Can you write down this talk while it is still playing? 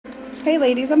Hey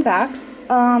ladies, I'm back.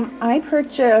 I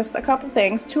purchased a couple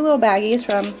things, two little baggies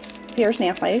from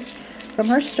FierceNailHaze from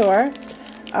her store,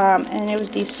 and it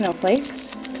was these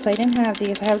snowflakes, because I didn't have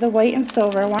these. I have the white and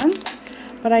silver one,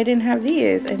 but I didn't have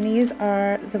these, and these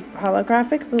are the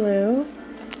holographic blue,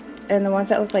 and the ones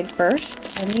that look like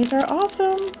bursts, and these are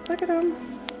awesome. Look at them.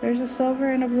 There's a silver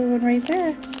and a blue one right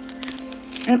there.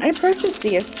 And I purchased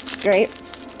these, great,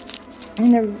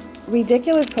 and the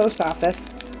ridiculous post office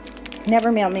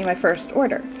never mailed me my first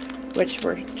order, which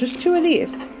were just two of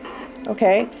these.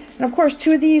 Okay, and of course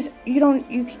two of these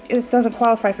it doesn't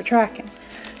qualify for tracking,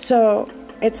 so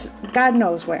it's God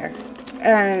knows where,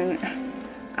 and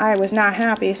I was not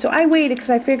happy, so I waited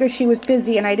because I figured she was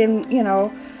busy, and I didn't,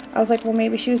 I was like, well,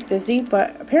 maybe she was busy,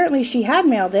 but apparently she had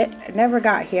mailed it. It never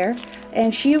got here,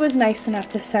 and she was nice enough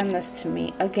to send this to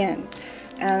me again,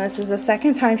 and this is the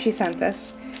second time she sent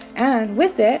this. And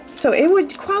with it, so it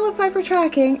would qualify for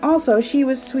tracking. Also, she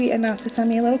was sweet enough to send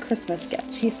me a little Christmas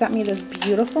gift. She sent me this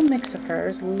beautiful mix of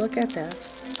hers. Look at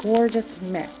this gorgeous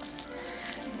mix.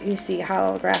 You see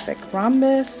holographic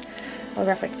rhombus,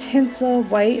 holographic tinsel,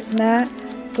 white matte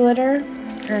glitter,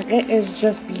 and it is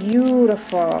just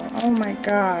beautiful. Oh my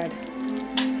god,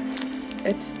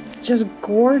 it's just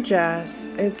gorgeous.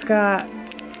 It's got,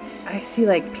 I see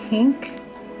like pink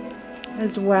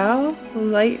as well,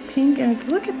 light pink, and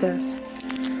look at this.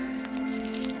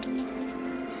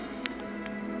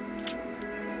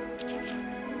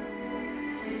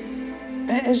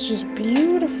 It is just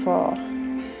beautiful.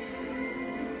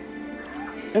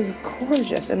 It's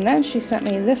gorgeous. And then she sent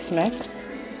me this mix,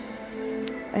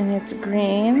 and it's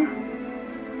green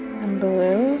and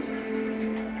blue,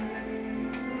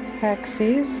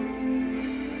 hexes,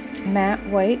 matte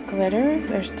white glitter,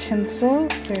 there's tinsel,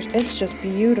 it's just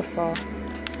beautiful.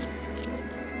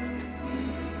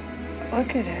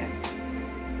 Look at it.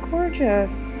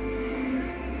 Gorgeous.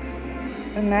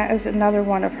 And that is another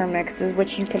one of her mixes,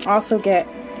 which you can also get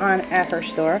at her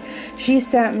store. She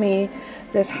sent me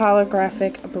this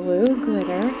holographic blue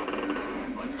glitter.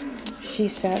 She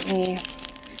sent me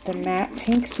the matte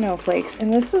pink snowflakes,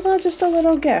 and this was all just a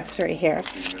little gift right here.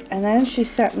 And then she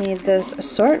sent me this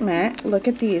assortment. Look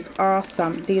at these,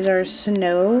 awesome. These are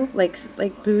snow, like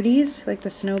booties, like the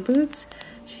snow boots.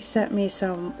 She sent me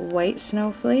some white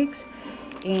snowflakes,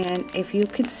 and if you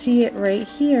could see it right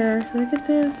here, look at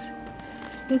this.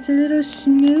 It's a little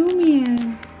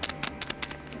snowman.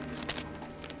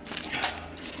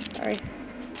 Sorry.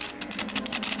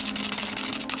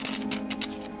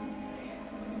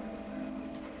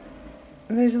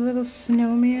 There's a little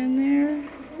snowman there.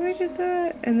 Look at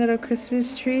that. And little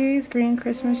Christmas trees, green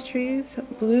Christmas trees,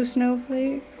 blue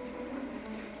snowflakes.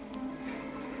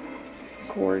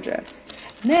 Gorgeous.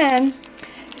 And then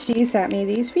she sent me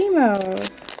these Fimos.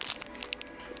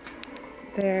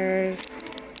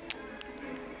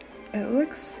 It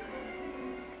looks,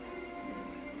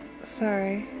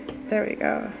 sorry, there we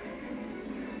go.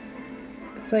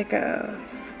 It's like a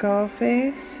skull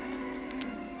face.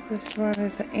 This one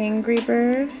is an Angry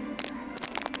Bird.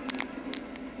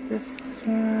 This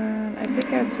one, I think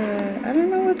that's I don't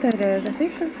know what that is. I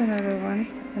think that's another one.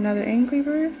 Another Angry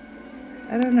Bird?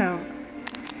 I don't know.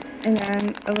 And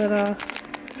then a little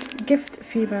gift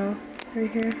Fimo right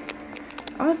here.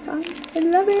 Awesome. I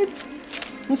love it.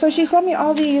 And so she sent me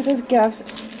all these as gifts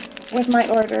with my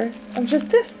order of just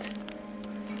this.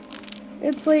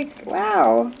 It's like,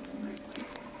 wow.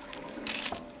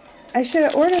 I should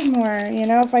have ordered more,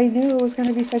 if I knew it was going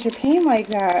to be such a pain like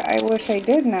that. I wish I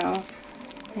did now,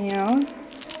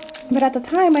 But at the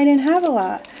time, I didn't have a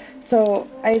lot. So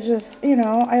I just,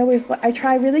 I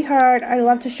try really hard. I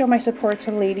love to show my support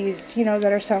to ladies,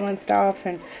 that are selling stuff,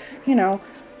 and,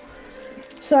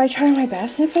 So I try my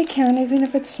best, and if I can, even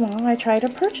if it's small, I try to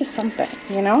purchase something,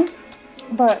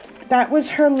 But that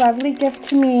was her lovely gift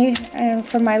to me, and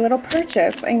for my little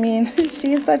purchase. I mean,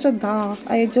 she is such a doll.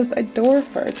 I just adore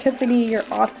her. Tiffany, you're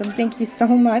awesome. Thank you so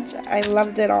much. I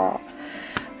loved it all.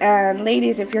 And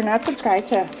ladies, if you're not subscribed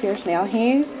to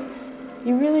FierceNailHaze,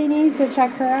 you really need to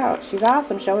check her out. She's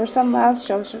awesome. Show her some love.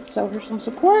 Show her some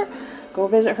support. Go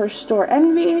visit her store,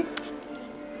 Envy.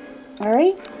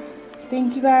 Alright?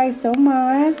 Thank you guys so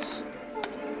much.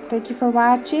 Thank you for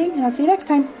watching, and I'll see you next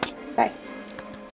time. Bye.